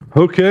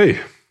Okay.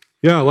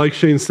 Yeah, like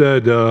Shane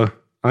said,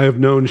 I have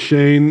known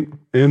Shane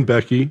and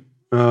Becky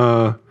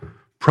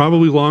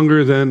probably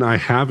longer than I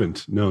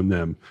haven't known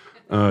them,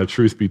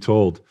 truth be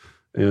told.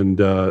 And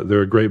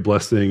they're a great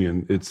blessing,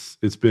 and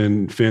it's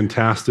been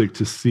fantastic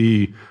to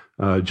see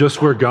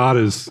just where God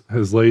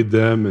has laid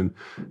them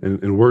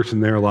and worked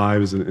in their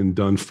lives and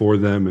done for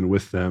them and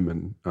with them,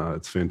 and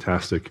it's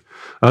fantastic.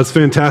 It's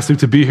fantastic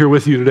to be here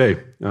with you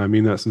today. I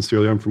mean that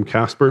sincerely. I'm from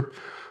Casper.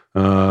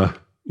 I've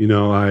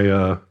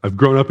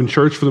grown up in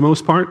church for the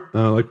most part.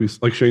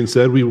 Like Shane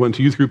said, we went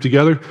to youth group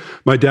together.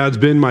 My dad's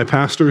been my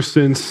pastor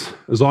since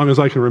as long as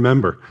I can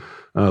remember,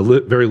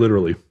 very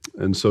literally.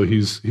 And so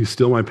he's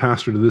still my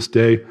pastor to this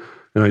day.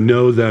 And I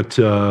know that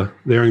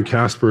there in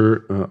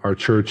Casper, our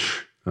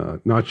church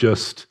not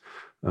just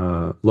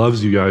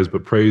loves you guys,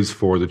 but prays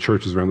for the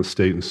churches around the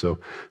state. And so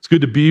it's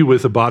good to be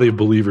with a body of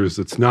believers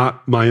that's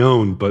not my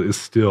own, but is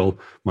still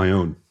my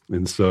own.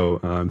 And so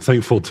I'm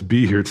thankful to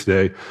be here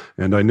today.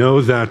 And I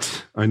know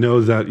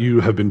that you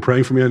have been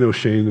praying for me. I know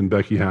Shane and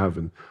Becky have,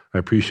 and I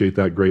appreciate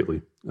that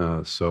greatly.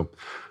 We're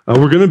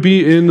going to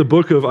be in the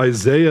book of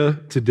Isaiah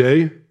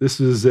today. This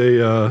is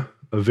a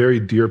very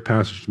dear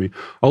passage to me.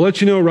 I'll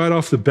let you know right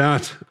off the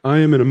bat, I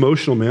am an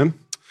emotional man.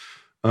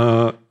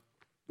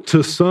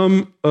 To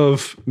some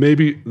of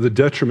maybe the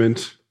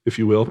detriment, if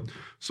you will.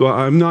 So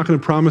I'm not going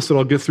to promise that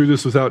I'll get through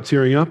this without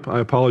tearing up. I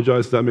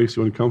apologize if that makes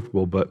you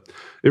uncomfortable, but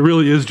it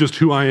really is just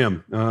who I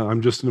am.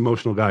 I'm just an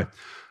emotional guy.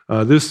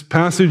 This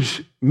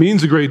passage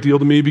means a great deal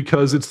to me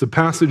because it's the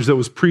passage that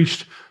was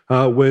preached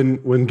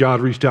when God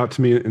reached out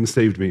to me and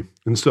saved me.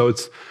 And so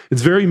it's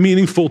very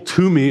meaningful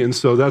to me, and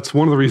so that's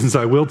one of the reasons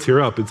I will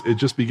tear up. It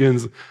just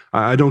begins,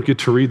 I don't get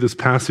to read this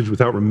passage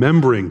without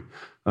remembering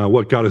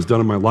what God has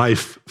done in my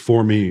life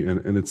for me,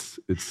 and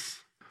it's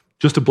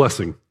just a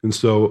blessing. And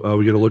so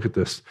we get to look at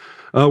this.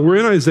 We're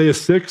in Isaiah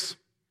 6.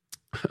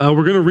 We're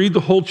going to read the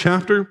whole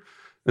chapter,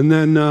 and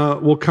then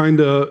we'll kind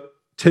of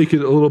take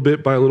it a little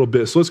bit by a little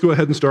bit. So let's go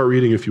ahead and start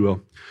reading, if you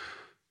will.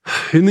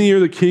 In the year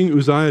that King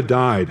Uzziah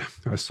died,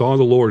 I saw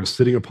the Lord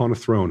sitting upon a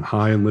throne,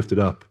 high and lifted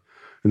up,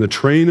 and the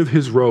train of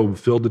his robe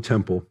filled the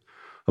temple.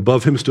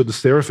 Above him stood the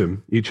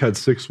seraphim. Each had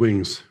 6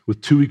 wings.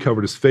 With 2 he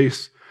covered his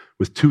face,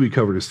 with 2 he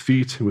covered his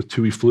feet, and with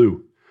 2 he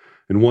flew.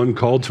 And one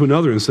called to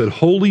another and said,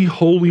 Holy,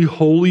 holy,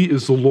 holy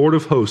is the Lord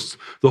of hosts.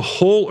 The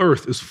whole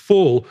earth is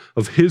full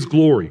of his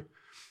glory.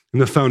 And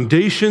the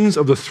foundations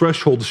of the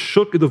threshold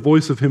shook at the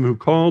voice of him who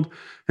called,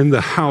 and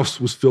the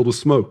house was filled with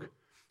smoke.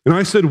 And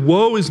I said,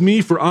 Woe is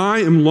me, for I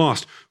am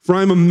lost, for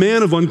I am a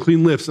man of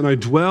unclean lips, and I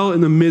dwell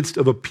in the midst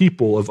of a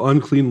people of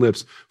unclean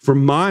lips. For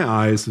my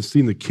eyes have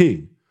seen the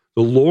King,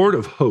 the Lord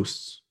of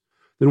hosts.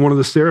 Then one of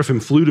the seraphim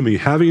flew to me,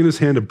 having in his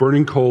hand a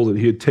burning coal that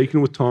he had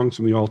taken with tongs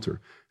from the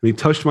altar. And he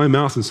touched my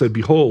mouth and said,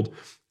 Behold,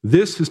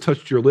 this has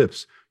touched your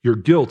lips. Your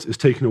guilt is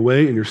taken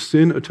away and your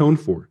sin atoned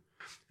for.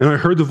 And I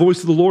heard the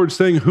voice of the Lord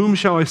saying, Whom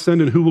shall I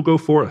send and who will go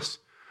for us?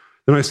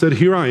 Then I said,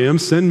 Here I am,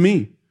 send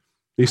me.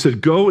 And he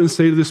said, Go and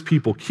say to this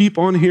people, Keep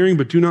on hearing,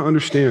 but do not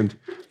understand.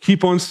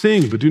 Keep on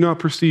seeing, but do not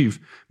perceive.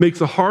 Make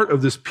the heart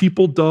of this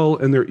people dull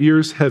and their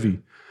ears heavy.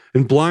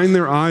 And blind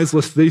their eyes,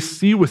 lest they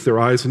see with their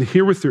eyes and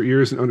hear with their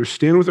ears and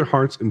understand with their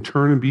hearts and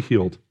turn and be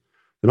healed.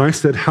 Then I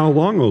said, How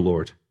long, O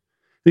Lord?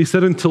 And he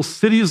said, Until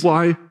cities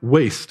lie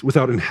waste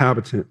without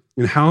inhabitant,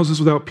 and houses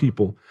without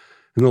people,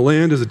 and the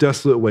land is a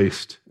desolate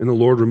waste, and the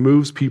Lord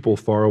removes people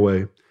far away,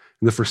 and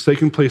the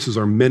forsaken places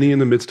are many in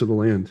the midst of the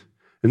land.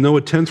 And though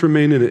a tenth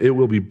remain in it, it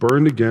will be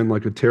burned again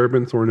like a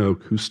terebinth thorn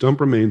oak, whose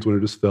stump remains when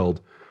it is felled.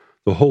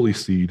 The holy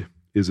seed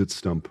is its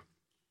stump.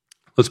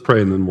 Let's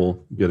pray, and then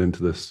we'll get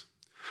into this.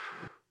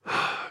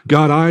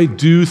 God, I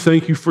do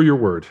thank you for your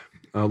word.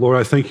 Lord,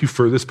 I thank you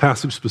for this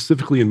passage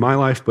specifically in my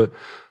life, but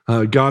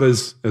God,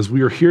 as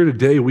we are here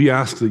today, we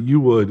ask that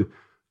you would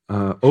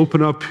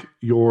open up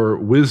your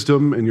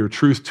wisdom and your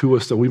truth to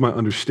us that we might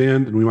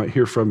understand and we might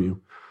hear from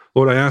you.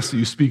 Lord, I ask that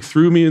you speak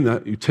through me and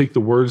that you take the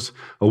words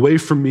away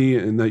from me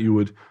and that you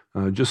would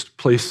just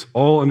place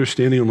all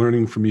understanding and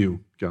learning from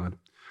you, God.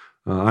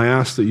 I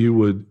ask that you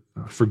would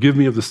forgive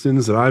me of the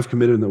sins that I've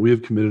committed and that we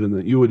have committed, and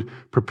that you would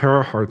prepare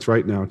our hearts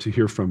right now to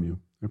hear from you.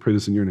 I pray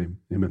this in your name.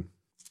 Amen.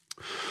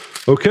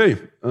 Okay,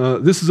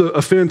 this is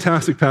a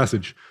fantastic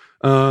passage.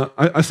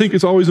 I think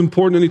it's always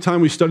important anytime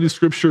we study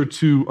Scripture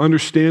to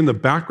understand the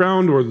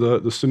background or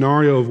the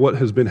scenario of what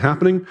has been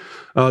happening.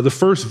 The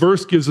first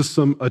verse gives us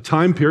a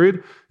time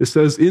period. It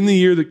says, in the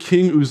year that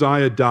King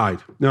Uzziah died.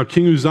 Now,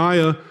 King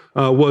Uzziah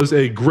was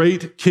a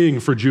great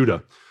king for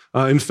Judah.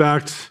 In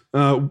fact,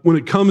 when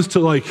it comes to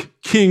like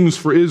kings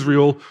for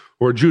Israel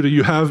or Judah,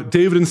 you have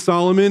David and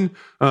Solomon,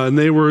 and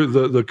they were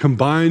the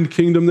combined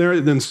kingdom there.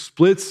 It then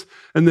splits.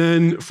 And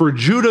then for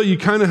Judah, you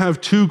kind of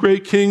have 2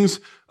 great kings.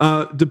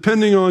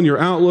 Depending on your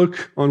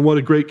outlook on what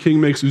a great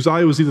king makes,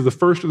 Uzziah was either the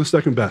first or the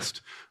second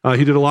best.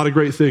 He did a lot of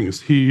great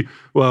things. He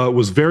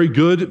was very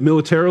good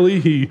militarily.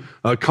 He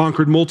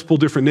conquered multiple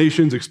different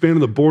nations,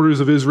 expanded the borders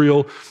of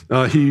Israel.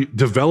 He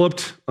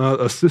developed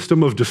a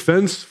system of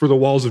defense for the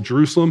walls of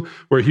Jerusalem,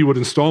 where he would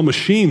install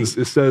machines,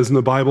 it says in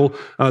the Bible,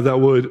 that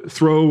would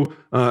throw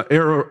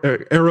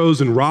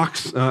arrows and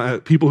rocks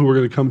at people who were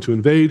going to come to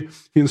invade.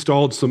 He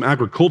installed some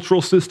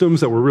agricultural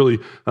systems that were really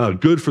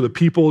good for the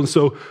people. And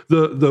so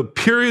the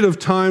period of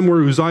time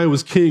where Uzziah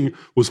was king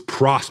was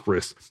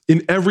prosperous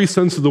in every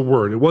sense of the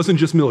word. It wasn't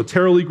just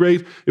militarily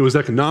great. It was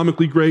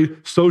economically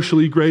great,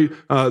 socially great.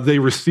 They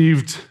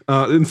received,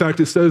 in fact,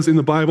 it says in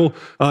the Bible,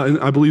 and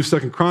I believe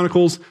 2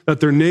 Chronicles, that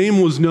their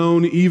name was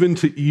known even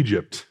to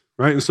Egypt.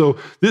 Right? And so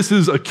this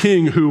is a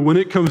king who, when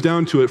it comes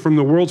down to it, from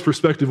the world's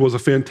perspective, was a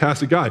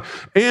fantastic guy.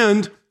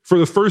 And for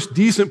the first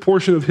decent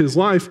portion of his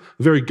life,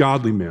 a very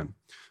godly man.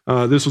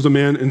 This was a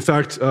man, in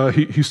fact,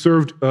 he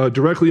served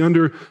directly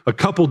under a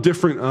couple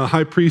different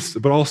high priests,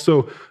 but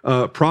also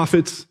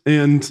prophets.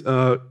 And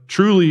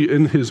truly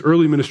in his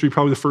early ministry,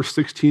 probably the first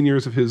 16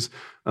 years of his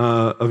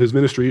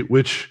ministry,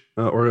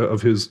 or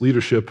of his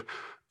leadership,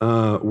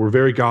 were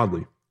very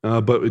godly.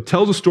 But it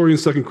tells a story in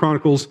 2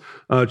 Chronicles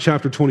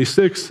chapter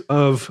 26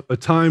 of a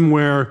time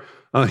where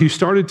he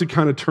started to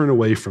kind of turn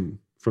away from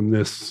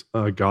this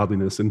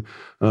godliness, and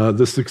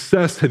the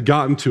success had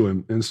gotten to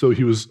him, and so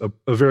he was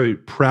a very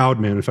proud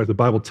man. In fact, the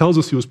Bible tells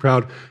us he was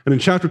proud, and in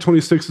chapter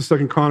 26 of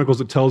 2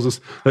 Chronicles, it tells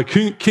us that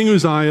King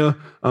Uzziah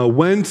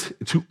went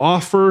to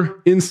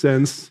offer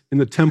incense in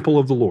the temple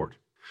of the Lord,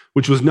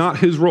 which was not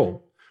his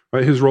role.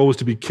 Right? His role was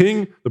to be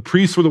king. The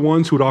priests were the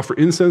ones who would offer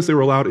incense. They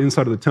were allowed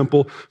inside of the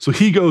temple. So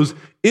he goes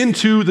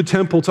into the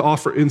temple to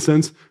offer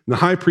incense. And the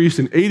high priest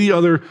and 80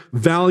 other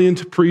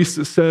valiant priests,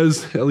 it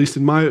says, at least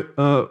in my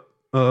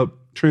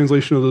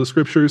translation of the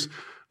scriptures,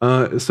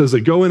 it says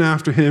they go in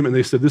after him and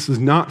they said, this is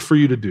not for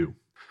you to do.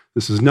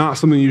 This is not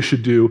something you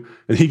should do.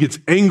 And he gets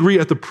angry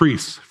at the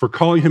priests for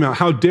calling him out.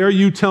 How dare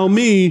you tell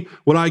me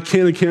what I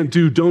can and can't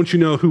do? Don't you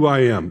know who I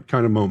am?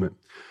 Kind of moment.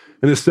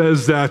 And it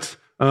says that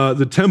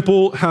the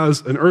temple has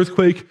an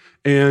earthquake,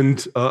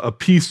 and a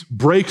piece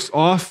breaks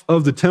off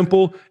of the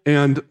temple,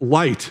 and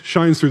light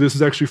shines through. This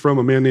is actually from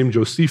a man named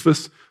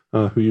Josephus,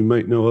 who you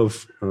might know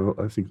of,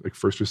 I think like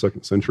 1st or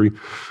 2nd century.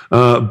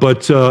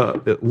 But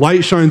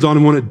light shines on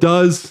him. When it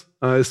does,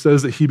 it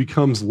says that he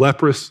becomes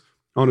leprous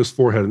on his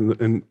forehead.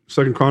 And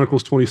 2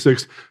 Chronicles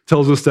 26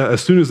 tells us that as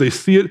soon as they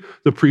see it,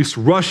 the priests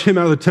rush him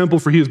out of the temple,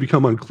 for he has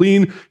become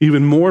unclean.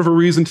 Even more of a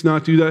reason to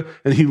not do that.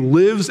 And he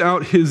lives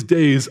out his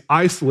days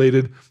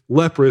isolated,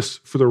 leprous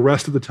for the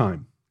rest of the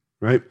time,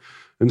 right?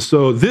 And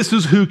so this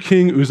is who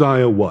King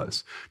Uzziah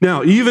was.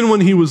 Now, even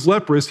when he was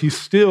leprous, he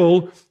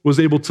still was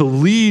able to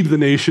lead the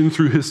nation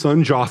through his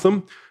son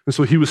Jotham. And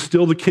so he was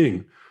still the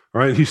king,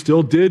 all right? He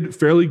still did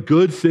fairly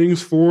good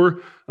things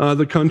for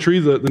the country,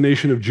 the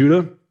nation of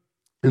Judah.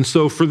 And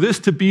so for this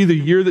to be the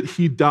year that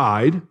he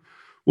died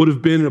would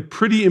have been a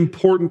pretty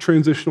important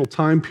transitional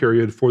time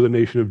period for the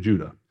nation of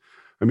Judah.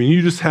 I mean,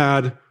 you just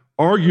had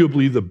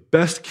arguably the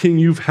best king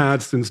you've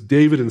had since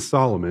David and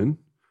Solomon,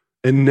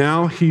 and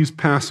now he's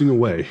passing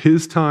away.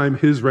 His time,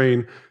 his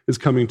reign is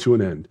coming to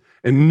an end.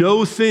 And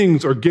no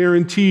things are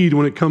guaranteed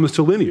when it comes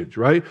to lineage,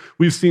 right?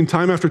 We've seen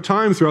time after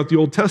time throughout the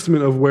Old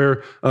Testament of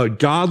where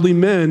godly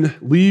men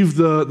leave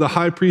the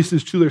high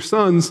priestess to their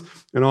sons,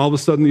 and all of a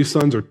sudden these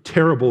sons are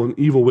terrible and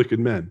evil, wicked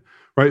men,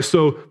 right?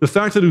 So the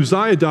fact that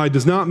Uzziah died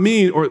does not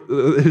mean, or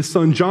his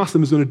son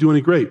Jotham is going to do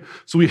any great.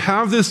 So we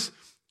have this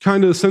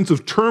kind of sense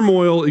of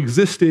turmoil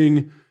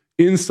existing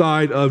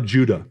inside of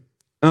Judah.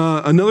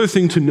 Another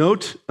thing to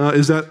note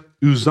is that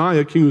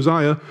Uzziah, King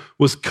Uzziah,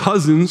 was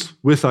cousins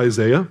with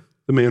Isaiah,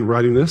 the man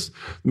writing this,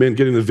 the man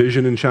getting the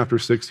vision in chapter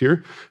 6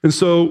 here. And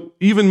so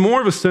even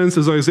more of a sense,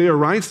 as Isaiah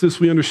writes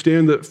this, we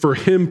understand that for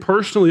him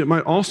personally, it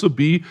might also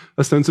be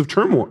a sense of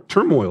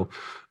turmoil.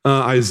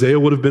 Isaiah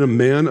would have been a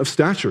man of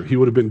stature. He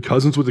would have been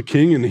cousins with the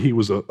king, and he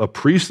was a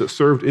priest that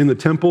served in the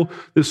temple.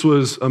 This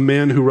was a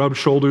man who rubbed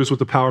shoulders with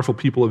the powerful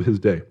people of his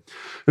day.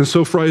 And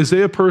so for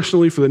Isaiah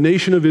personally, for the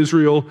nation of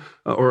Israel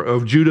or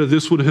of Judah,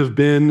 this would have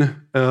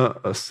been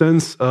a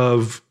sense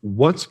of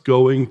what's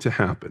going to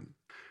happen.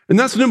 And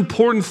that's an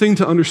important thing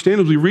to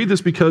understand as we read this,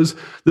 because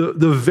the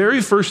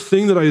very first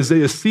thing that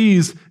Isaiah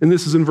sees, and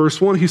this is in verse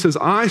 1, he says,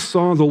 I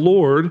saw the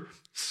Lord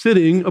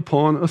sitting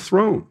upon a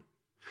throne.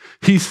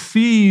 He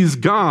sees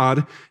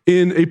God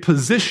in a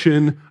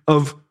position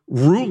of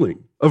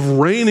ruling, of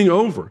reigning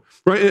over,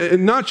 right?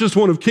 And not just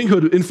one of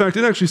kinghood. In fact,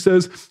 it actually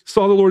says,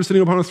 saw the Lord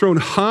sitting upon a throne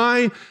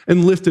high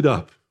and lifted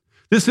up.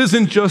 This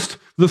isn't just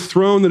the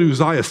throne that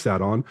Uzziah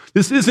sat on.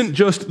 This isn't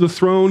just the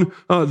throne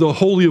the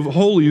Holy of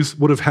Holies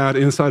would have had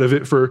inside of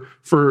it for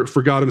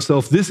God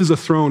himself. This is a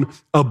throne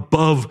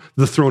above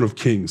the throne of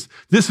kings.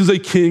 This is a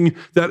king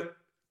that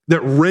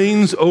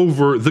reigns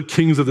over the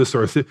kings of this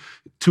earth.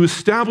 To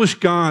establish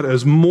God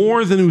as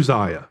more than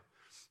Uzziah,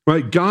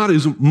 right? God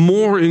is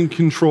more in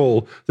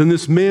control than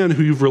this man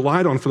who you've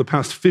relied on for the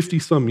past 50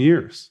 some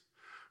years,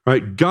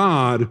 right?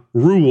 God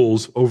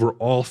rules over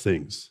all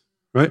things.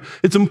 right?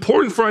 It's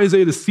important for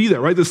Isaiah to see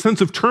that, right? The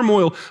sense of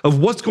turmoil of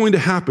what's going to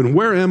happen.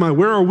 Where am I?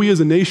 Where are we as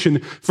a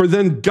nation? For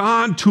then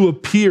God to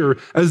appear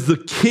as the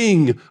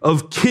King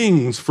of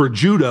kings for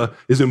Judah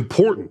is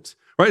important,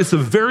 right? It's the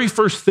very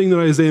first thing that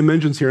Isaiah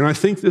mentions here, and I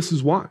think this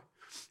is why,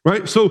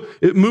 right? So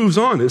it moves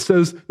on. It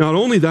says, not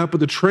only that, but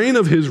the train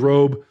of his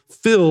robe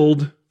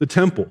filled the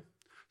temple.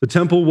 The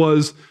temple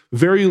was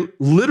very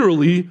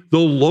literally the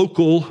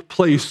local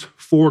place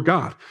for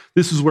God.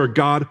 This is where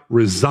God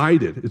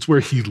resided. It's where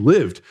he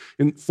lived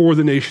for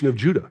the nation of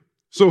Judah.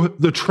 So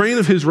the train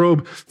of his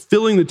robe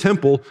filling the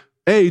temple,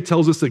 A,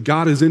 tells us that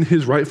God is in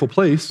his rightful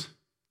place,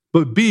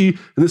 but B,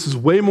 and this is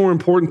way more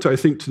important, I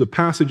think, to the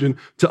passage and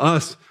to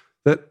us,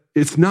 that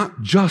it's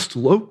not just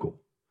local.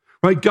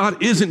 Right?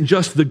 God isn't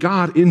just the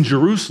God in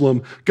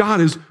Jerusalem. God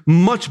is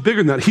much bigger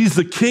than that. He's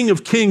the King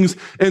of kings.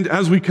 And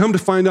as we come to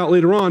find out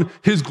later on,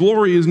 his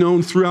glory is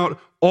known throughout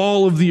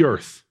all of the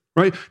earth,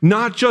 right?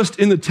 Not just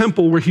in the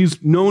temple where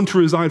he's known to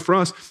reside for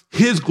us.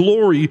 His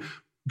glory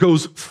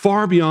goes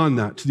far beyond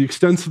that to the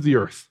extents of the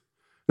earth.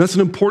 That's an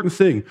important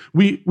thing.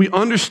 We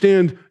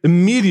understand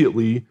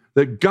immediately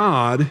that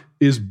God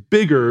is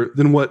bigger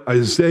than what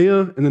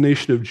Isaiah and the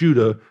nation of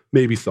Judah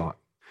maybe thought.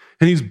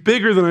 And he's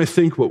bigger than I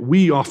think what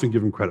we often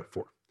give him credit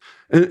for.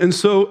 And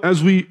so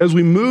as we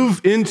move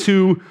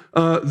into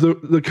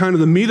the kind of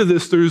the meat of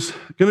this, there's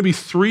going to be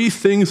three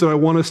things that I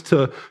want us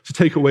to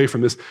take away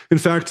from this. In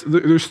fact,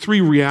 there's three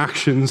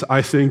reactions,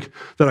 I think,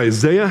 that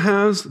Isaiah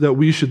has that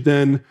we should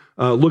then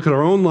look at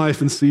our own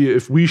life and see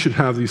if we should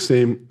have these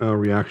same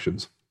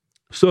reactions.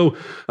 So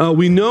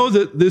we know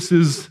that this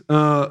is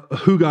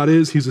who God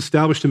is. He's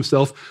established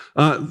himself.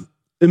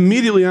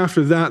 Immediately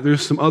after that,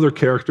 there's some other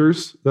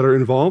characters that are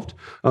involved.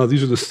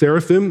 These are the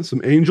seraphim,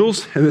 some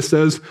angels, and it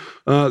says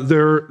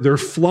they're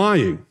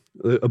flying.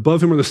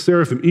 Above him are the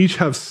seraphim. Each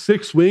have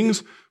 6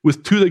 wings.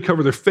 With 2 they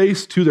cover their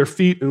face, 2 their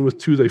feet, and with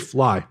 2 they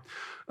fly.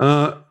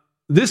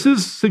 This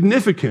is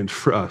significant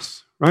for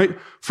us, right?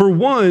 For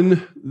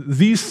one,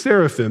 these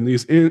seraphim,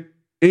 these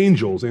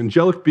angels,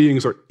 angelic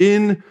beings, are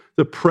in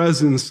the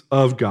presence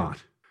of God.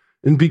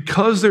 And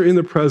because they're in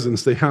the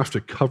presence, they have to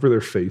cover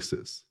their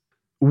faces.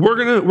 We're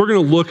gonna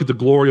look at the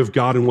glory of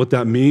God and what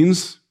that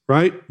means,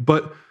 right?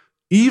 But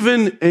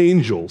even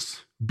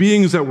angels,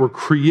 beings that were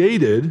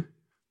created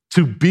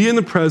to be in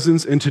the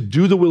presence and to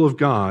do the will of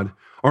God,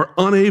 are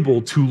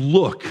unable to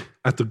look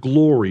at the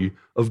glory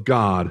of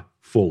God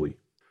fully.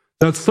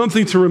 That's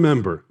something to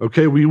remember,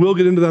 okay? We will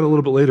get into that a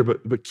little bit later,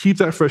 but keep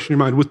that fresh in your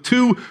mind. With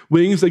 2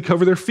 wings, they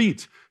cover their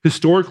feet.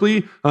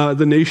 Historically,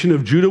 the nation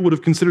of Judah would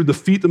have considered the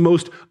feet the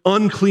most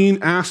unclean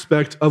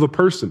aspect of a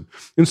person.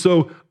 And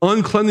so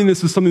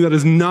uncleanliness is something that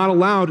is not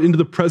allowed into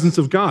the presence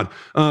of God.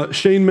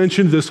 Shane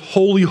mentioned this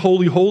holy,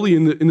 holy, holy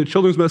in the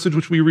children's message,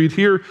 which we read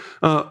here.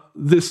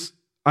 This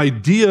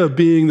idea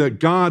being that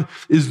God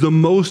is the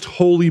most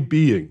holy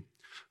being.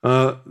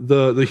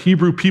 The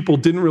Hebrew people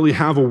didn't really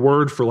have a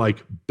word for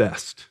like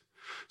best.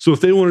 So if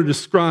they want to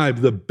describe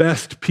the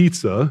best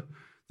pizza,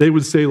 they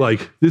would say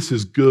like, this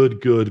is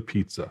good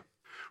pizza.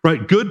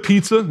 Right, good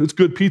pizza, it's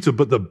good pizza,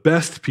 but the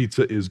best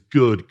pizza is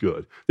good.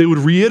 They would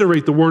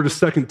reiterate the word a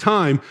second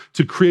time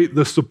to create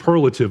the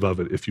superlative of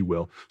it, if you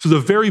will. So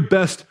the very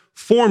best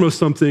form of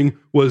something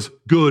was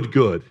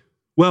good.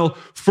 Well,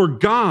 for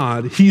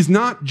God, he's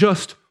not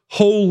just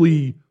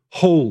holy,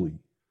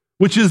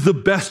 which is the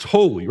best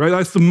holy, right?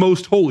 That's the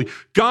most holy.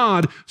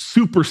 God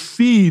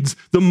supersedes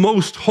the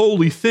most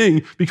holy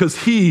thing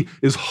because he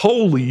is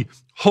holy.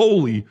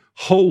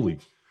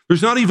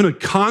 There's not even a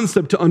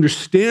concept to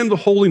understand the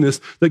holiness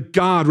that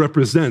God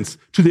represents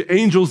to the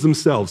angels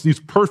themselves. These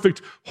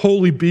perfect,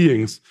 holy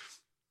beings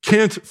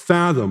can't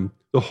fathom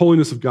the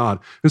holiness of God.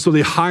 And so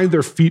they hide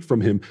their feet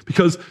from him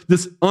because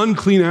this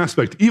unclean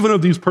aspect, even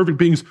of these perfect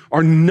beings,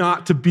 are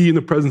not to be in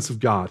the presence of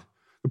God.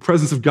 The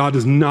presence of God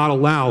does not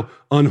allow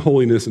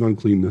unholiness and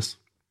uncleanness.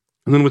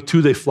 And then with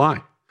 2, they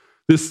fly.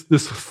 This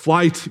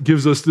flight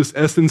gives us this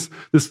essence,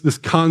 this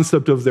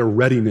concept of their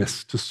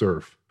readiness to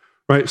serve.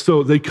 Right?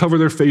 So they cover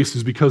their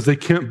faces because they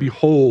can't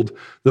behold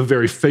the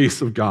very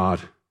face of God.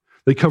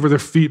 They cover their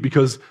feet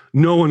because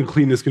no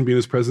uncleanness can be in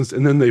his presence.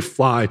 And then they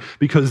fly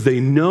because they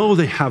know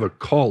they have a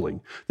calling.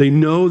 They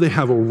know they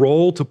have a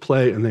role to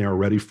play and they are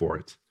ready for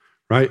it.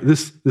 Right?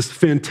 This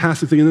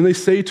fantastic thing. And then they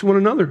say to one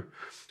another,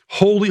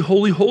 holy,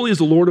 holy, holy is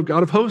the Lord of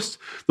God of hosts.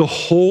 The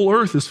whole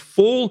earth is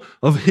full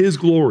of his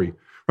glory.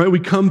 Right?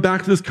 We come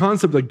back to this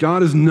concept that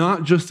God is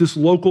not just this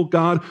local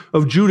God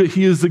of Judah.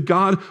 He is the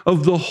God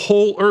of the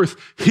whole earth.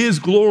 His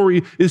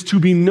glory is to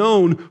be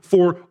known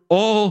for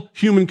all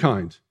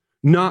humankind,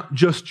 not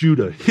just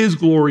Judah. His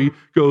glory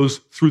goes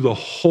through the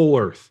whole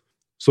earth.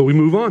 So we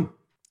move on.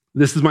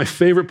 This is my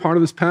favorite part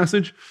of this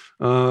passage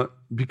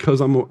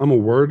because I'm a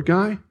word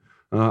guy.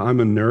 I'm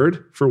a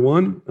nerd, for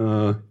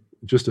one,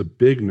 just a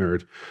big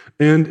nerd.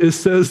 And it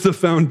says, the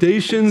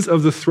foundations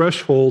of the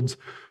thresholds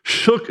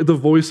shook at the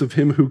voice of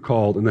him who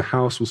called, and the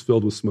house was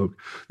filled with smoke.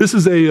 This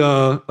is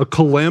a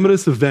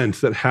calamitous event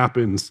that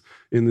happens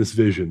in this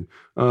vision.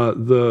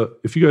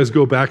 If you guys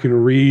go back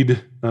and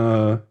read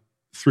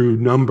through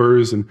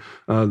Numbers and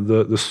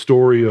the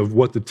story of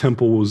what the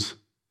temple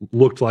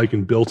looked like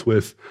and built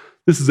with.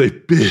 This is a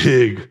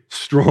big,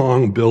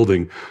 strong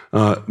building,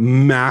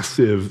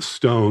 massive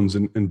stones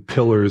and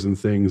pillars and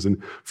things.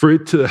 And for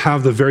it to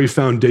have the very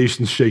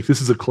foundations shake, this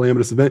is a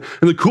calamitous event.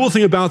 And the cool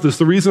thing about this,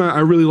 the reason I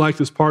really like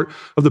this part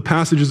of the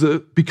passage is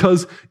that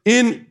because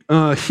in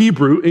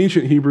Hebrew,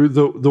 ancient Hebrew,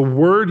 the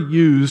word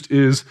used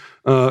is,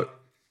 I'm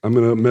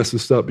going to mess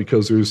this up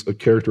because there's a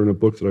character in a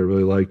book that I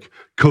really like,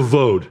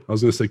 kavod. I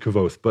was going to say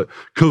kavoth, but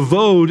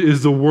kavod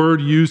is the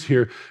word used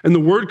here. And the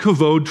word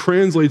kavod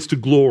translates to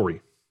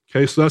glory.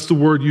 Okay, so that's the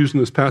word used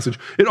in this passage.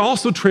 It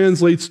also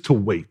translates to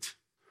weight,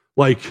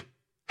 like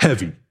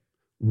heavy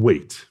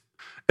weight.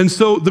 And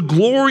so the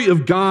glory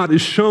of God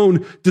is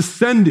shown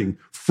descending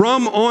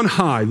from on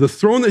high, the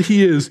throne that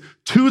he is,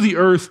 to the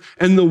earth,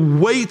 and the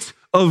weight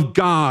of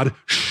God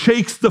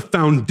shakes the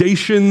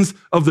foundations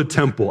of the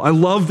temple. I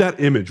love that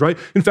image, right?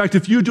 In fact,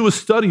 if you do a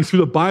study through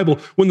the Bible,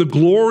 when the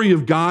glory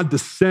of God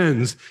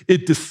descends,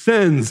 it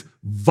descends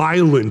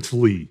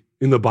violently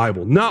in the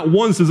Bible. Not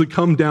once does it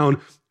come down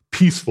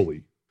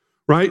peacefully.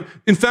 Right?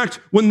 In fact,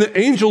 when the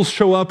angels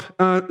show up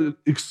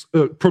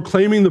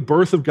proclaiming the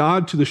birth of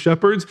God to the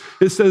shepherds,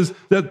 it says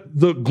that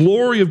the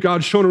glory of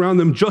God shone around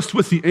them just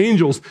with the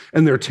angels,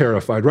 and they're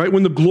terrified, right?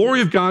 When the glory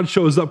of God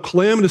shows up,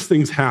 calamitous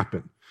things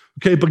happen.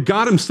 Okay, but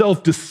God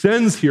himself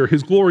descends here.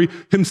 His glory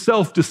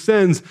himself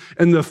descends,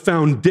 and the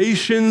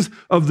foundations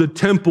of the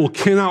temple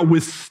cannot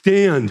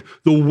withstand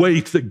the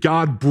weight that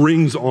God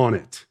brings on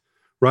it,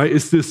 right?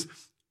 It's this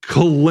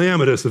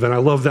calamitous event. I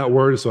love that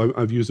word, so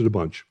I've used it a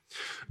bunch.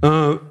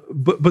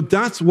 But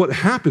that's what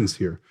happens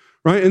here,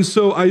 right? And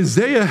so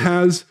Isaiah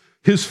has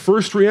his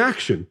first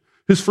reaction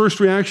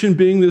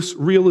being this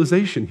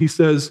realization. He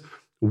says,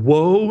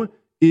 woe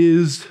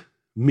is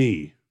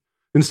me.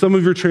 In some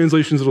of your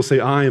translations, it'll say,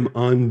 I am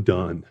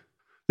undone.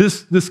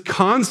 This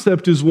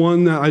concept is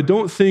one that I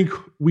don't think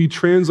we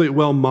translate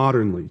well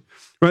modernly,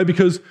 right?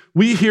 Because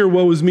we hear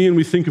woe is me and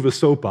we think of a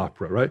soap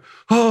opera, right?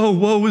 Oh,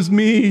 woe is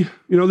me.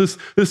 You know, this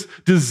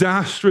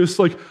disastrous,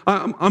 like,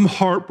 I'm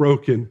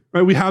heartbroken,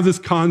 right? We have this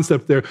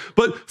concept there.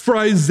 But for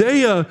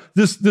Isaiah,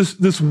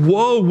 this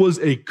woe was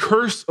a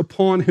curse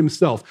upon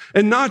himself.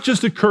 And not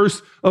just a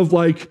curse of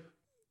like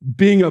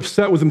being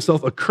upset with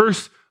himself, a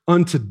curse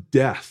unto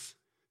death.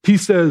 He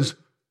says,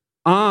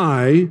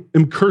 I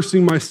am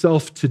cursing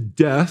myself to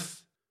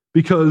death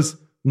because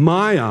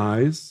my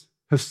eyes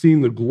have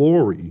seen the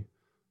glory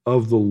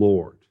of the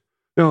Lord.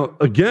 Now,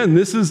 again,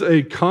 this is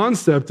a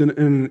concept and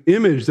an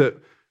image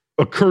that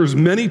occurs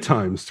many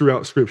times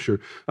throughout Scripture.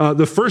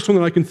 The first one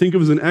that I can think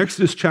of is in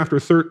Exodus chapter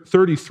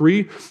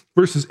 33,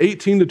 verses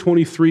 18 to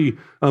 23.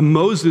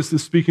 Moses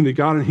is speaking to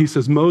God, and he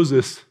says,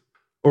 Moses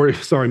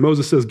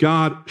says,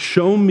 God,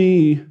 show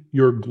me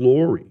your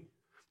glory.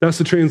 That's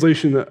the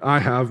translation that I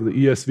have, the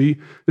ESV.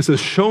 It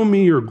says, show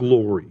me your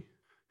glory.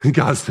 And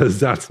God says,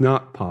 that's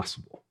not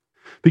possible.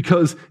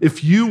 Because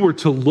if you were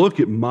to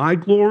look at my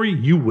glory,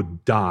 you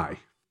would die.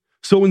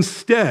 So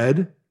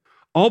instead,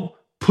 I'll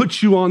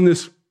put you on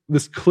this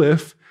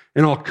cliff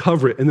and I'll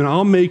cover it. And then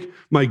I'll make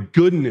my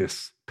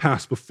goodness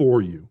pass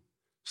before you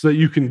so that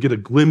you can get a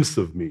glimpse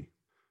of me.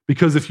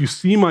 Because if you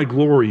see my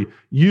glory,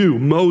 you,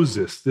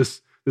 Moses,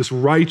 this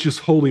righteous,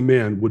 holy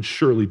man, would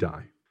surely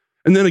die.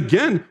 And then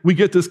again, we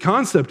get this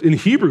concept in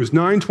Hebrews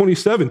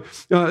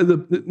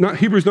 9:27.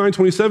 Hebrews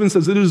 9:27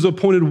 says, it is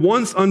appointed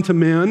once unto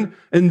man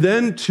and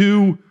then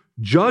to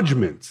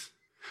judgment.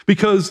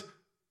 Because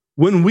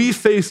when we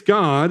face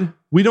God,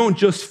 we don't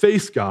just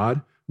face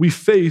God, we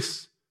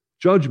face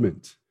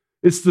judgment.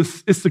 It's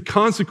the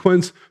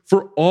consequence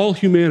for all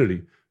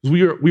humanity.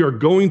 We are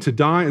going to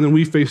die, and then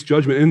we face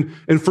judgment.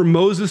 And for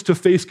Moses to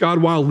face God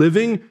while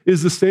living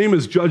is the same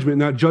as judgment,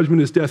 and that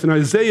judgment is death. And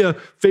Isaiah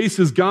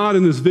faces God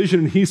in this vision,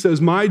 and he says,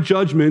 my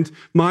judgment,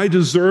 my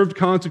deserved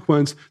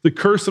consequence, the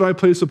curse that I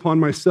place upon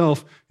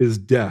myself is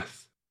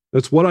death.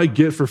 That's what I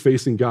get for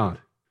facing God.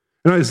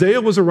 And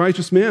Isaiah was a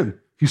righteous man.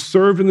 He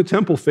served in the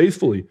temple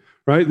faithfully,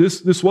 right?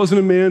 This wasn't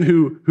a man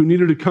who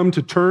needed to come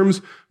to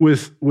terms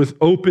with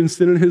open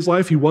sin in his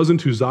life. He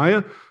wasn't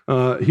Uzziah.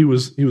 He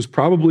was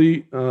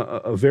probably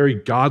a very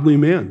godly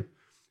man.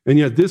 And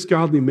yet this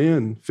godly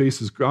man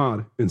faces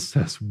God and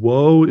says,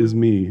 woe is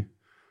me,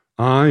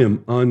 I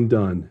am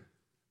undone.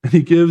 And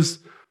he gives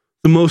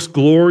the most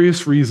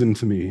glorious reason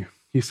to me.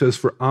 He says,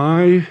 for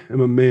I am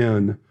a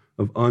man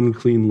of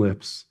unclean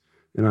lips,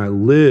 and I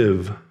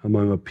live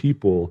among a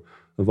people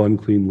of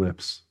unclean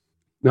lips.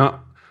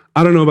 Now,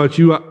 I don't know about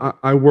you,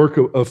 I work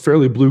a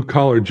fairly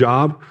blue-collar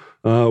job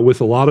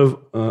with a lot of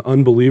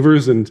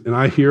unbelievers, and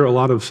I hear a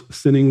lot of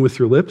sinning with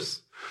your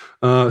lips.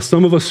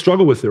 Some of us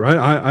struggle with it, right?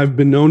 I've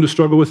been known to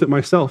struggle with it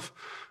myself,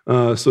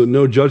 so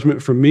no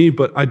judgment from me,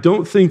 but I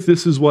don't think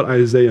this is what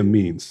Isaiah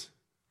means,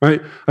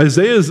 right?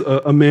 Isaiah is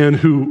a man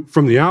who,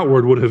 from the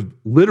outward, would have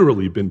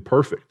literally been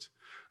perfect.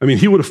 I mean,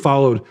 he would have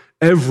followed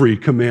every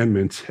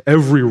commandment,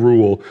 every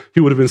rule. He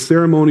would have been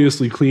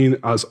ceremoniously clean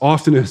as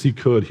often as he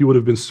could. He would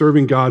have been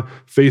serving God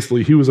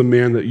faithfully. He was a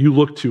man that you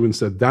looked to and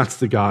said, that's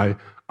the guy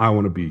I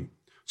want to be.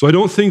 So I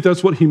don't think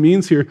that's what he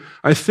means here.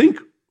 I think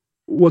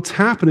what's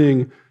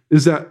happening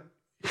is that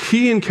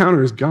he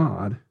encounters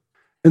God,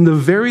 and the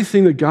very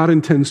thing that God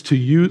intends to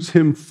use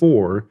him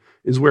for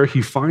is where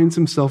he finds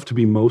himself to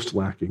be most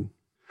lacking.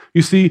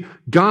 You see,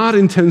 God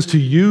intends to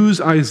use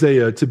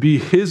Isaiah to be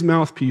his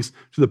mouthpiece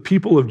to the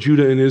people of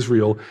Judah and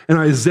Israel. And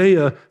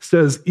Isaiah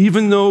says,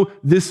 even though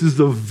this is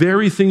the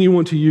very thing you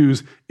want to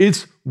use,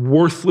 it's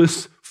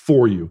worthless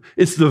for you.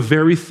 It's the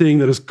very thing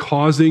that is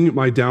causing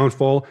my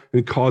downfall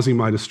and causing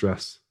my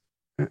distress.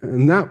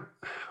 And that,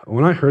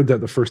 when I heard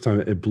that the first time,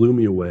 it blew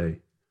me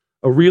away.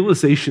 A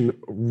realization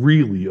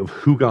really of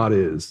who God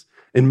is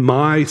and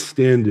my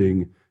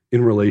standing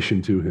in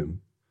relation to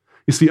him.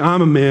 You see,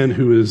 I'm a man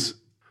who is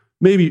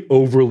maybe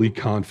overly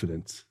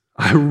confident.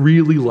 I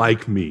really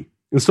like me.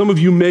 And some of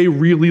you may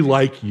really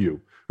like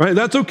you, right?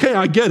 That's okay,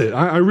 I get it.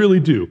 I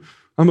really do.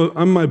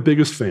 I'm my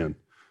biggest fan.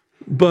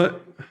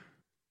 But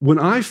when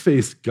I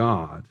face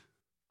God,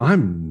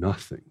 I'm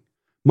nothing.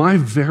 My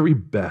very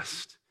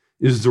best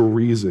is the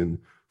reason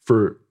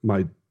for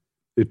my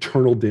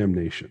eternal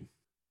damnation.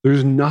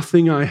 There's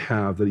nothing I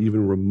have that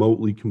even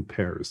remotely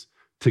compares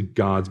to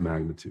God's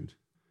magnitude.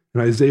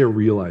 And Isaiah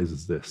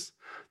realizes this.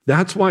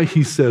 That's why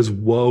he says,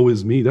 woe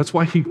is me. That's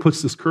why he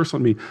puts this curse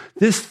on me.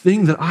 This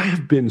thing that I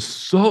have been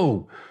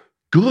so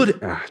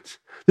good at,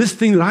 this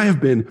thing that I have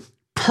been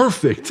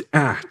perfect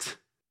at,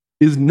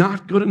 is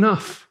not good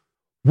enough.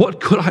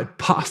 What could I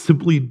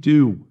possibly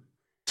do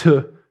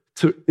to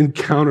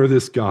encounter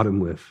this God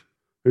and live?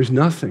 There's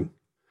nothing.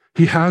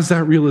 He has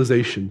that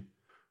realization,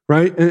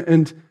 right?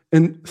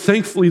 And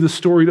thankfully, the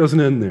story doesn't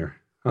end there.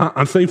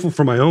 I'm thankful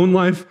for my own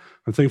life.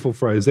 I'm thankful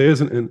for Isaiah's,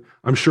 and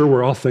I'm sure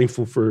we're all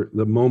thankful for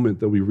the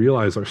moment that we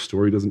realize our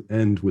story doesn't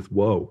end with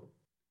woe.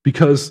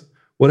 Because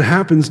what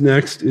happens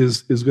next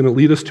is going to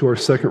lead us to our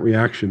second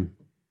reaction.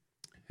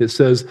 It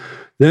says,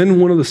 then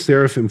one of the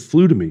seraphim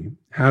flew to me,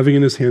 having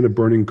in his hand a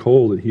burning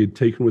coal that he had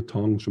taken with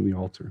tongs from the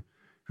altar.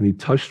 And he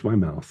touched my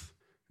mouth.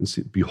 And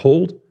said,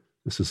 behold,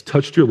 this has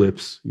touched your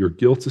lips, your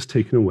guilt is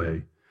taken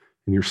away,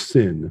 and your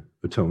sin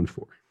atoned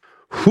for.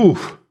 Whew,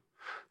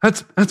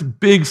 that's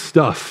big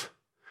stuff,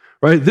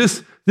 right?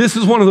 This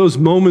is one of those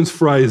moments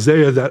for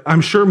Isaiah that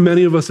I'm sure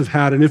many of us have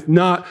had, and if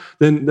not,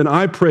 then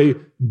I pray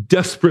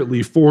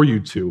desperately for you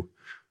to.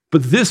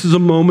 But this is a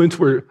moment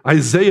where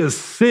Isaiah's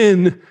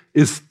sin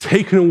is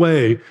taken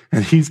away,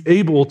 and he's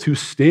able to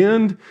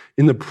stand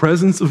in the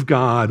presence of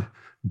God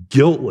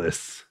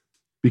guiltless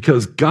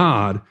because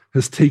God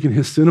has taken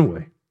his sin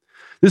away.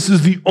 This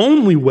is the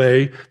only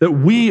way that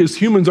we as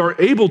humans are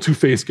able to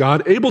face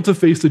God, able to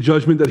face the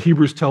judgment that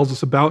Hebrews tells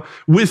us about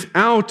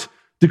without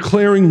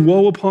declaring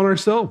woe upon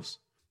ourselves,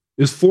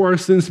 is for our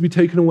sins to be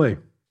taken away.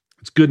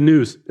 It's good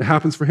news. It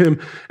happens for him.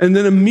 And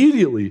then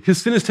immediately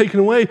his sin is taken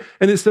away,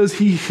 and it says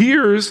he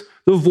hears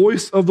the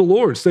voice of the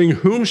Lord saying,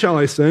 whom shall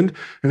I send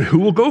and who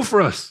will go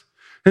for us?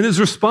 And his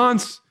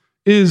response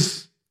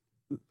is,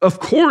 of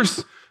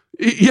course,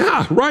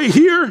 yeah, right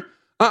here.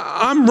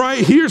 I'm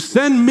right here.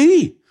 Send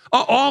me.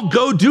 I'll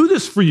go do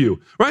this for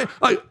you, right?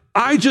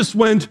 I just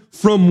went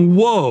from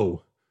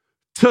woe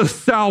to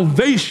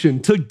salvation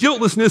to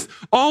guiltlessness.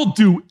 I'll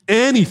do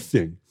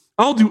anything.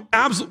 I'll do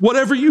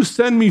whatever you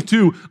send me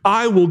to,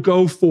 I will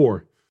go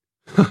for.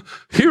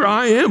 Here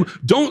I am.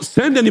 Don't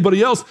send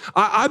anybody else.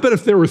 I bet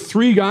if there were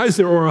 3 guys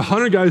there or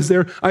 100 guys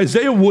there,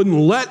 Isaiah wouldn't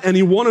let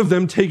any one of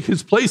them take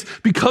his place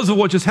because of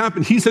what just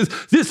happened. He says,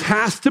 this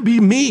has to be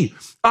me.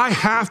 I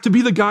have to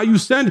be the guy you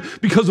send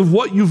because of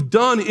what you've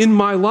done in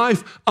my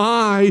life.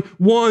 I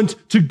want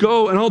to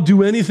go and I'll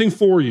do anything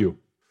for you.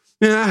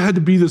 And that had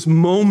to be this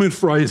moment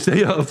for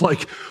Isaiah of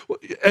like,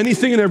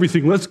 anything and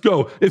everything, let's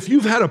go. If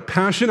you've had a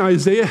passion,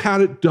 Isaiah had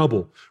it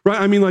double, right?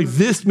 I mean, like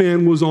this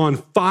man was on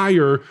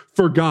fire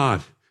for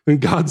God. And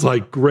God's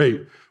like,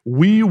 great,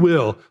 we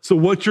will. So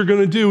what you're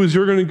going to do is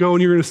you're going to go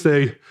and you're going to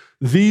say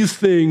these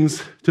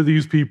things to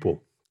these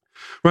people,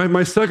 right?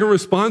 My second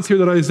response here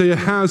that Isaiah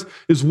has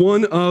is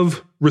one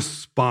of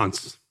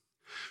response.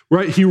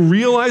 Right? He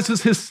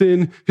realizes his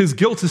sin, his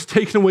guilt is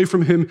taken away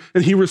from him,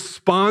 and he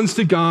responds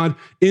to God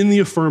in the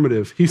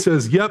affirmative. He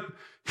says, yep,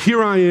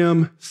 here I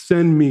am,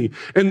 send me.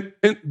 And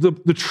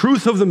the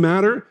truth of the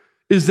matter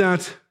is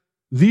that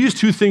these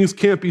two things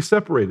can't be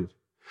separated.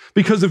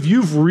 Because if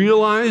you've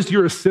realized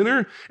you're a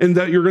sinner and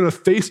that you're going to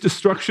face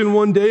destruction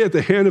one day at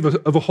the hand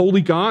of a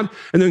holy God,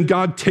 and then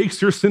God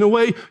takes your sin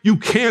away, you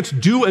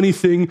can't do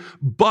anything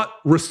but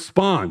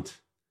respond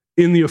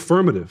in the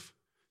affirmative.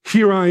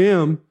 Here I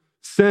am,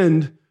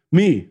 send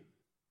me,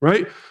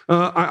 right?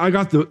 I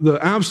got the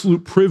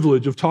absolute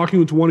privilege of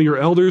talking to one of your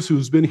elders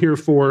who's been here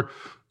for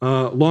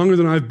longer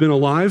than I've been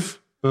alive,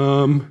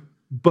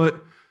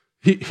 but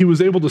he was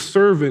able to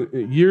serve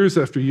in years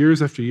after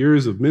years after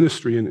years of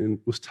ministry and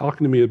was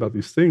talking to me about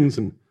these things.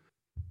 And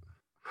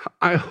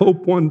I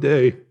hope one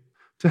day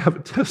to have a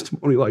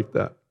testimony like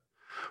that,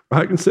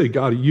 where I can say,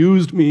 God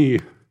used me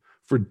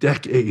for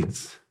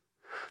decades,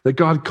 that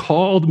God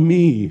called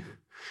me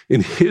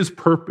in his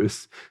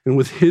purpose and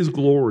with his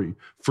glory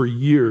for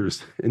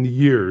years and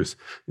years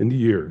and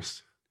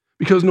years.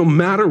 Because no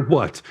matter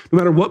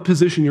what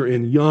position you're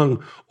in,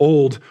 young,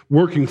 old,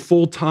 working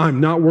full-time,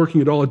 not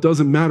working at all, it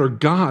doesn't matter.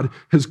 God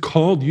has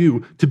called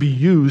you to be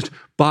used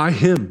by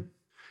him.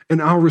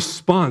 And our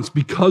response,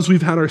 because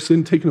we've had our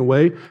sin taken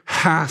away,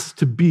 has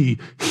to be,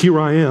 here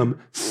I am,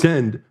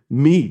 send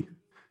me.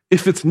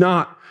 If it's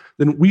not,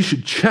 then we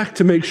should check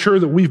to make sure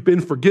that we've been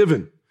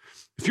forgiven.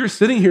 If you're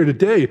sitting here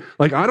today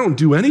like, I don't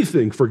do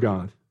anything for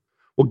God,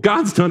 well,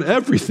 God's done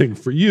everything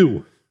for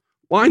you.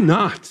 Why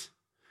not?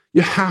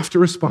 You have to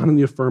respond in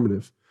the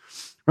affirmative.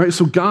 All right,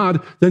 so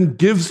God then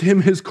gives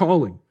him his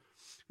calling.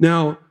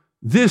 Now,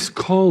 this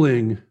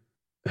calling,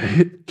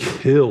 it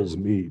kills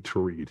me to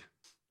read.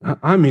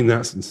 I mean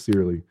that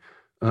sincerely.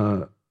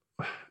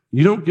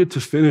 You don't get to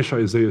finish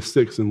Isaiah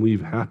 6 and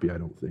leave happy, I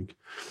don't think.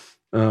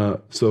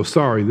 So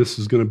sorry, this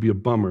is going to be a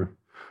bummer.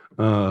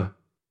 But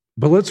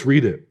let's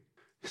read it.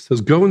 It says,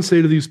 go and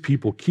say to these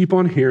people, keep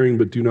on hearing,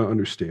 but do not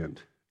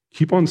understand.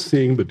 Keep on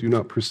seeing, but do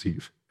not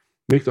perceive.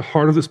 Make the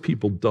heart of this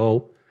people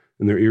dull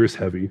and their ears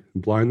heavy,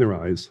 and blind their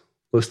eyes,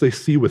 lest they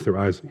see with their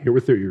eyes and hear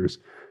with their ears,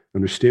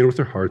 understand with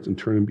their hearts, and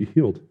turn and be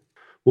healed.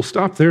 We'll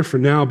stop there for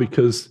now,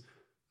 because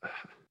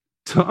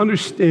to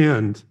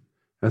understand,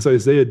 as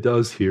Isaiah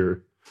does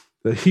here,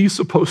 that he's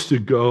supposed to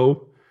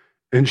go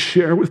and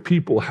share with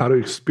people how to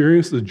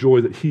experience the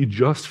joy that he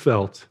just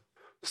felt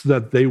so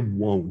that they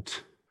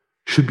won't,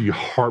 should be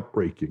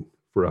heartbreaking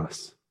for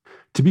us.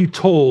 To be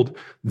told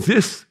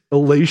this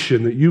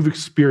elation that you've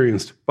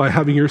experienced by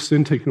having your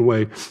sin taken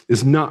away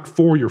is not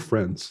for your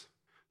friends.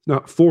 It's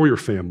not for your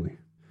family.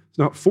 It's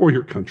not for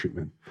your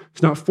countrymen.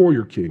 It's not for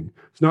your king.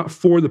 It's not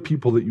for the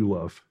people that you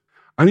love.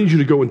 I need you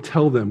to go and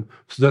tell them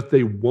so that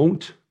they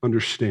won't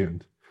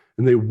understand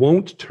and they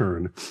won't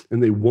turn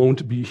and they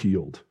won't be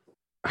healed.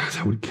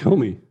 That would kill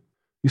me.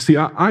 You see,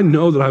 I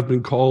know that I've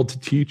been called to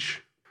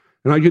teach,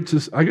 and I get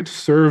to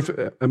serve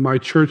at my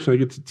church, and I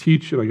get to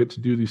teach, and I get to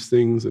do these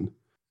things, and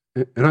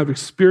I've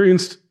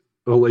experienced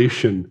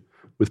elation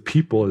with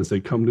people as they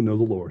come to know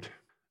the Lord.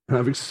 And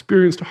I've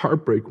experienced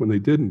heartbreak when they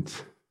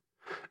didn't.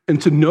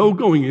 And to know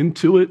going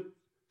into it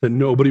that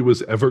nobody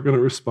was ever going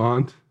to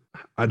respond,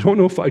 I don't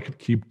know if I could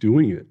keep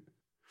doing it.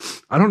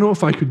 I don't know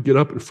if I could get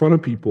up in front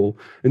of people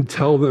and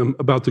tell them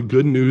about the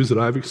good news that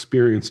I've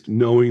experienced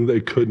knowing they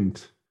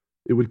couldn't.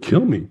 It would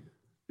kill me.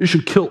 It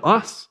should kill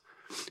us.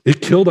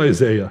 It killed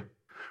Isaiah,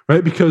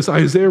 right? Because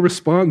Isaiah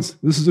responds,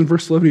 this is in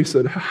verse 11, he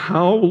said,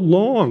 how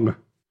long?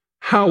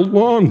 How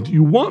long do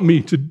you want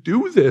me to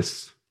do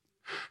this?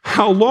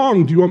 How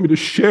long do you want me to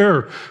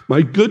share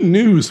my good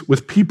news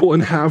with people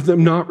and have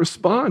them not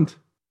respond?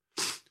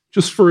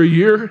 Just for a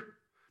year?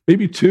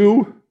 Maybe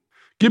 2?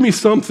 Give me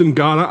something,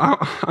 God.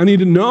 I need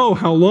to know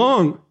how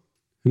long.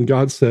 And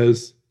God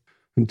says,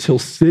 until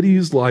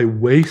cities lie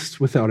waste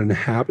without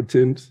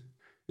inhabitant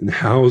and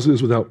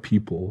houses without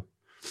people,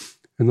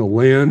 and the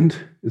land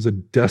is a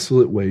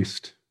desolate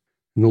waste,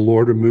 and the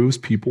Lord removes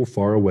people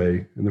far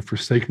away, and the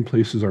forsaken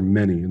places are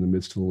many in the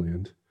midst of the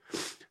land.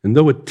 And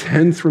though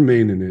 1/10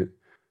 remain in it,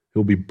 it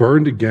will be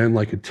burned again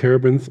like a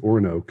terebinth or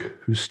an oak,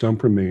 whose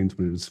stump remains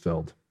when it is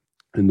felled.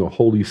 And the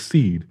holy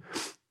seed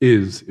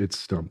is its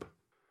stump.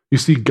 You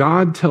see,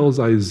 God tells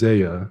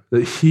Isaiah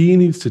that he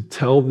needs to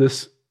tell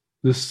this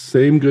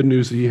same good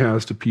news that he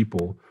has to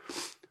people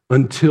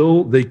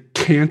until they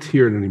can't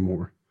hear it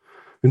anymore.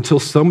 Until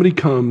somebody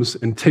comes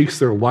and takes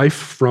their life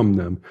from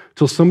them,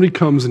 until somebody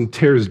comes and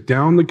tears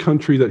down the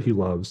country that he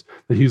loves,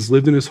 that he's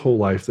lived in his whole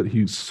life, that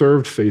he's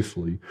served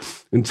faithfully,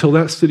 until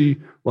that city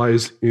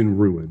lies in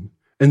ruin.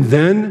 And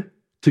then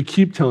to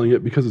keep telling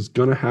it, because it's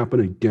going to happen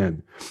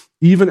again.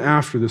 Even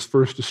after this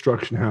first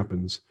destruction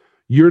happens,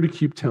 you're to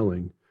keep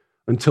telling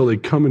until they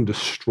come and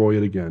destroy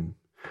it again.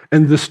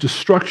 And this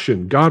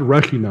destruction, God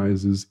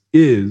recognizes,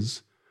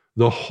 is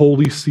the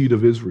holy seed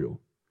of Israel.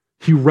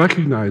 He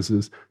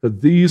recognizes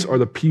that these are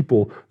the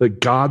people that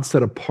God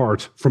set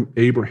apart from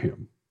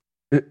Abraham.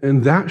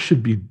 And that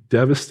should be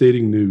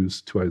devastating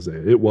news to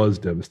Isaiah. It was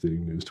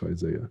devastating news to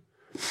Isaiah.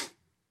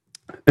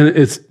 And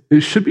it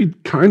should be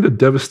kind of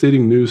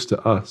devastating news to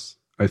us,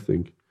 I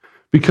think,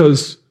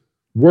 because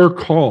we're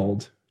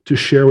called to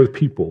share with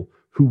people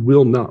who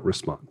will not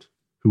respond,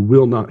 who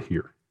will not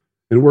hear.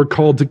 And we're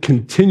called to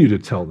continue to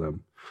tell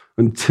them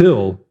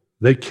until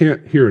they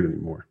can't hear it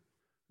anymore.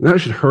 And that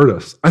should hurt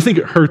us. I think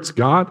it hurts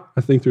God.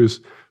 I think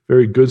there's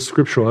very good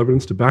scriptural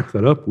evidence to back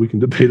that up. We can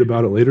debate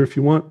about it later if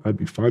you want. I'd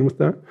be fine with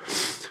that.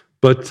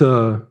 But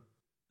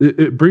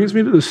it brings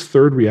me to this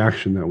third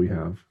reaction that we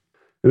have,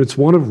 and it's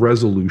one of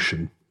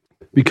resolution.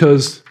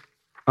 Because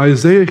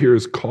Isaiah here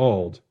is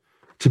called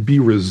to be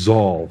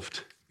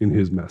resolved in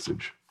his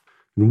message.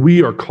 And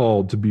we are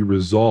called to be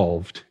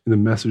resolved in the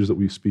message that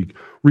we speak,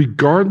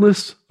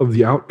 regardless of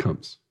the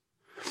outcomes.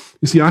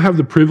 You see, I have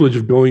the privilege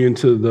of going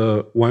into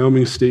the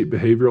Wyoming State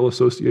Behavioral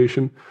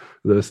Association,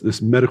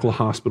 this medical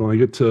hospital. I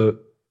get to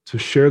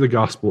share the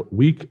gospel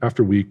week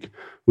after week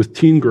with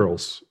teen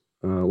girls,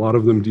 a lot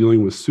of them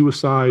dealing with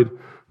suicide,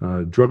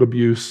 drug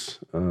abuse,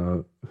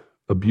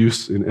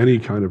 abuse in any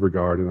kind of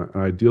regard. And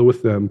I deal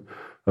with them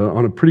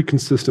on a pretty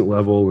consistent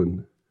level,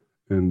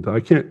 and I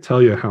can't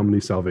tell you how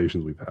many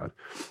salvations we've had.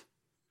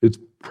 It's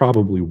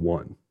probably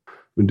one.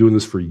 I've been doing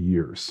this for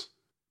years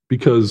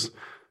because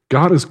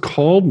God has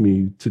called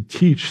me to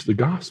teach the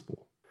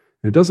gospel.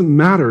 And it doesn't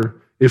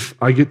matter if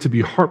I get to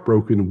be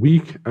heartbroken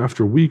week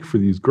after week for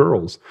these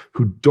girls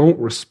who don't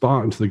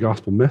respond to the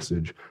gospel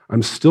message.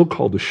 I'm still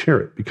called to share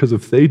it because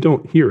if they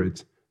don't hear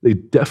it, they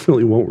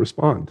definitely won't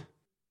respond.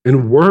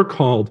 And we're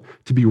called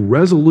to be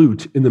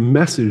resolute in the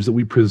message that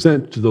we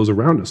present to those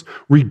around us,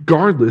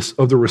 regardless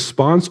of the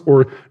response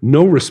or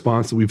no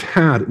response that we've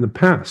had in the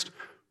past.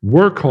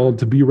 We're called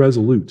to be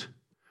resolute.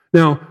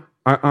 Now,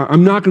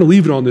 I'm not going to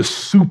leave it on this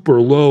super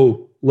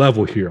low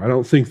level here. I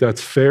don't think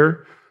that's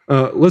fair.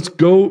 Let's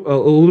go a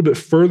little bit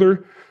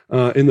further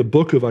in the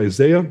book of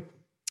Isaiah.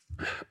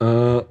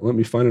 Let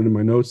me find it in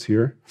my notes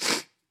here.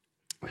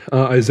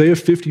 Isaiah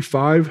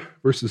 55,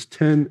 verses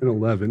 10 and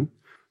 11.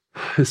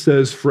 It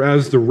says, "For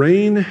as the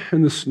rain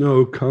and the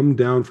snow come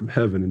down from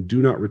heaven and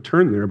do not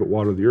return there, but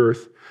water the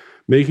earth,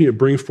 making it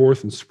bring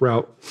forth and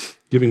sprout,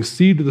 giving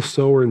seed to the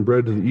sower and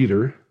bread to the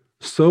eater,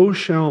 so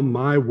shall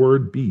my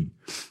word be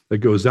that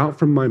goes out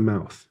from my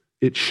mouth.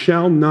 It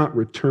shall not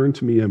return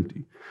to me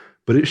empty,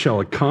 but it shall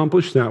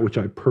accomplish that which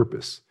I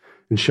purpose,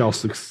 and shall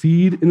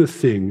succeed in the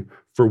thing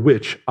for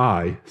which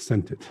I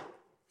sent it."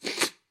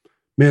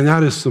 Man,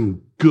 that is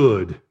some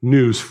good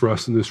news for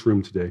us in this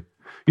room today.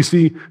 You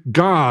see,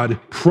 God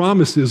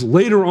promises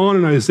later on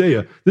in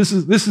Isaiah, this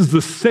is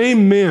the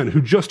same man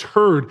who just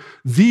heard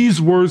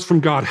these words from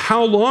God.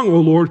 "How long,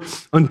 O Lord,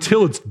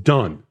 until it's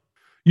done?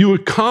 You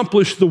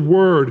accomplish the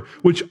word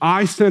which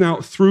I sent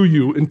out through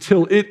you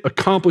until it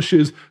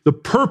accomplishes the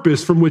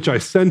purpose from which I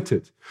sent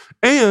it."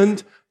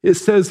 And it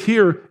says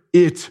here,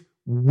 it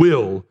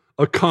will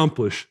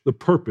accomplish the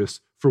purpose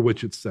for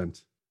which it's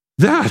sent.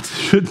 That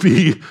should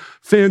be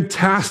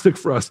fantastic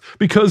for us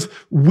because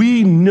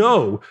we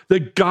know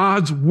that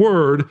God's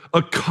word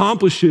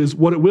accomplishes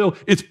what it will.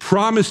 It's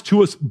promised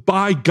to us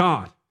by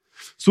God.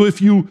 So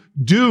if you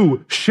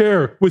do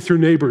share with your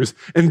neighbors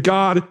and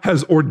God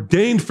has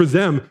ordained for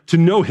them to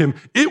know him,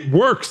 it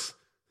works.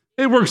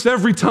 It works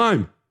every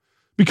time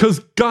because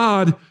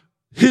God,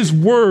 his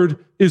word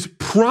is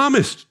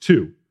promised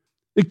to.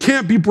 It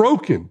can't be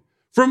broken.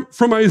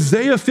 From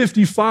Isaiah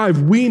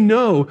 55, we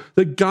know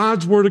that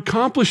God's word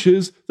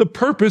accomplishes the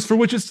purpose for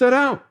which it's set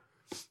out.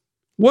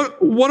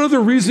 What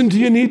other reason do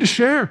you need to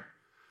share?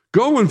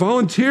 Go and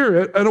volunteer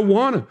at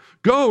Awana.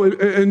 Go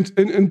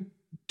and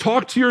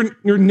talk to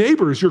your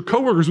neighbors, your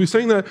coworkers. We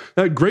sang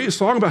that great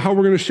song about how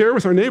we're going to share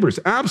with our neighbors.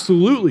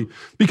 Absolutely.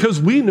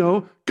 Because we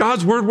know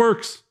God's word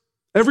works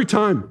every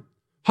time.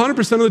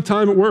 100% of the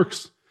time it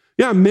works.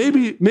 Yeah,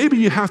 maybe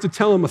you have to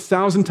tell them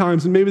 1,000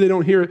 times and maybe they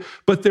don't hear it,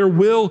 but there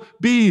will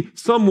be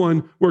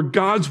someone where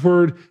God's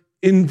word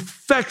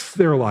infects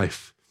their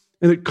life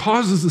and it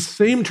causes the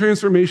same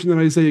transformation that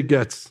Isaiah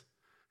gets.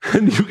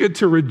 And you get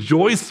to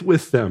rejoice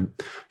with them.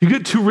 You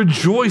get to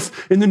rejoice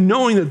in the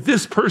knowing that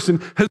this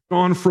person has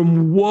gone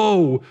from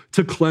woe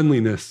to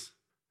cleanliness.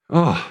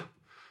 Oh,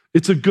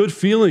 it's a good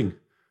feeling.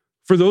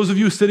 For those of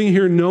you sitting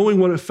here knowing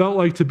what it felt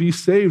like to be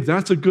saved,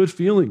 that's a good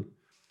feeling.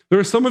 There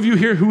are some of you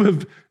here who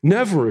have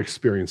never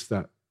experienced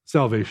that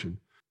salvation.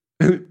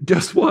 And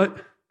guess what?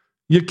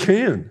 You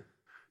can.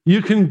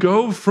 You can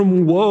go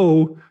from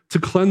woe to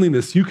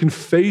cleanliness. You can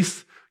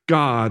face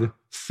God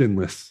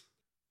sinless.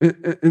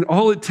 And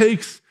all it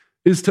takes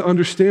is to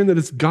understand that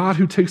it's God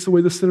who takes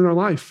away the sin in our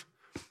life.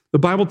 The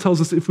Bible tells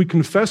us if we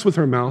confess with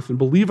our mouth and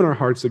believe in our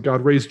hearts that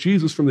God raised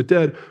Jesus from the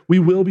dead, we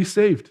will be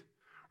saved,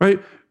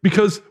 right?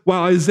 Because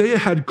while Isaiah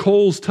had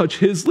coals touch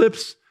his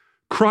lips,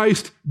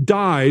 Christ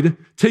died,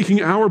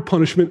 taking our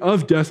punishment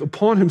of death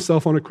upon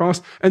himself on a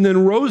cross, and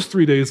then rose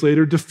 3 days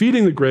later,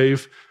 defeating the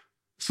grave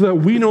so that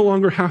we no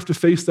longer have to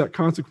face that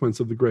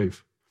consequence of the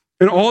grave.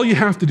 And all you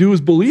have to do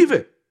is believe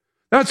it.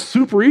 That's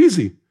super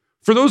easy.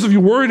 For those of you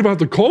worried about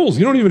the coals,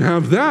 you don't even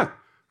have that.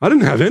 I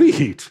didn't have any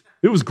heat.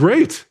 It was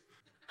great.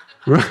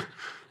 Right?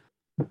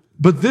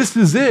 But this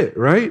is it,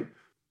 right?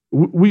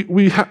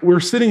 We're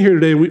sitting here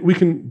today, and we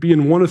can be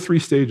in one of three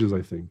stages,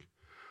 I think.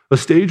 A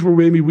stage where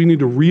maybe we need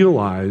to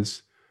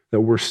realize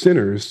that we're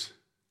sinners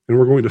and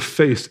we're going to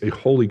face a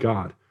holy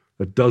God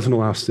that doesn't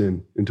allow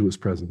sin into his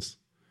presence.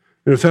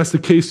 And if that's the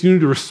case, you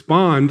need to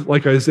respond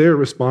like Isaiah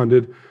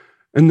responded.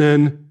 And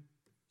then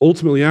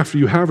ultimately, after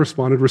you have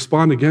responded,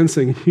 respond again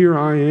saying, "Here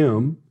I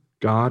am,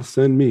 God,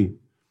 send me."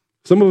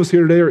 Some of us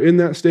here today are in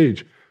that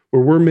stage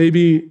where we're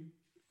maybe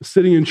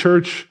sitting in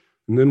church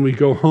and then we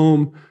go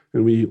home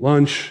and we eat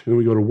lunch and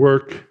we go to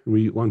work and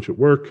we eat lunch at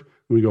work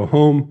and we go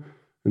home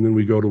and then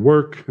we go to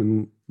work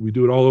and we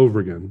do it all over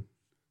again.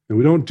 And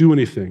we don't do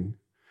anything.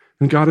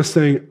 And God is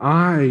saying,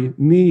 I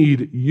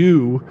need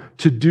you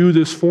to do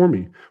this for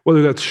me.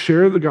 Whether that's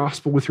share the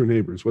gospel with your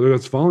neighbors, whether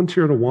that's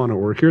volunteer at Awana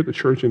or here at the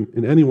church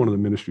in any one of the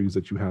ministries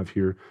that you have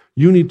here,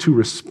 you need to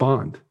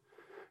respond.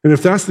 And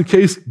if that's the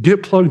case,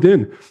 get plugged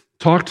in.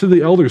 Talk to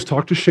the elders,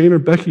 talk to Shane or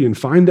Becky and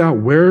find out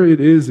where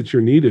it is that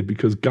you're needed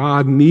because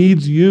God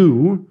needs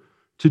you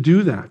to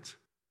do that.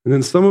 And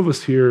then some of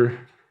us here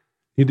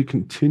need to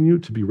continue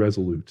to be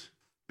resolute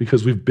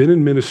because we've been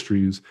in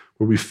ministries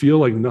where we feel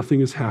like nothing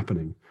is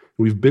happening.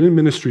 We've been in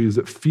ministries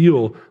that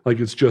feel like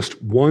it's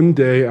just one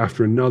day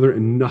after another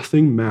and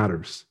nothing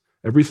matters.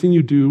 Everything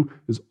you do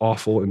is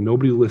awful and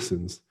nobody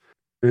listens.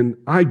 And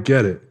I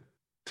get it.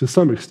 To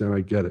some extent,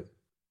 I get it.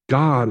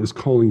 God is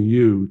calling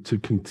you to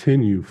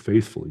continue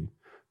faithfully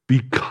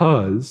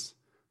because,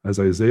 as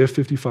Isaiah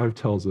 55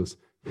 tells us,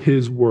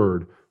 his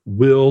word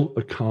will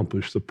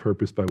accomplish the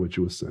purpose by which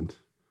it was sent.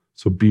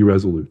 So be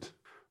resolute.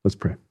 Let's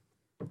pray.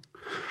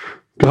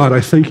 God, I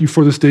thank you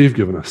for this day you've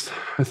given us.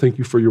 I thank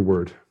you for your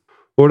word.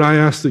 Lord, I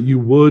ask that you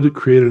would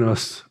create in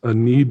us a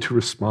need to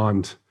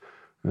respond,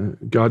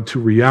 God, to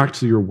react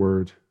to your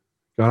word.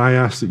 God, I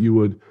ask that you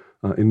would,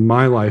 in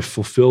my life,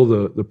 fulfill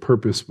the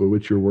purpose by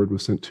which your word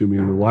was sent to me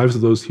in the lives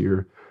of those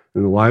here,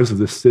 in the lives of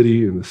this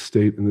city, and this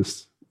state, and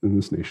this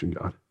nation,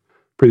 God.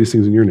 Pray these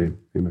things in your name.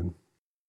 Amen.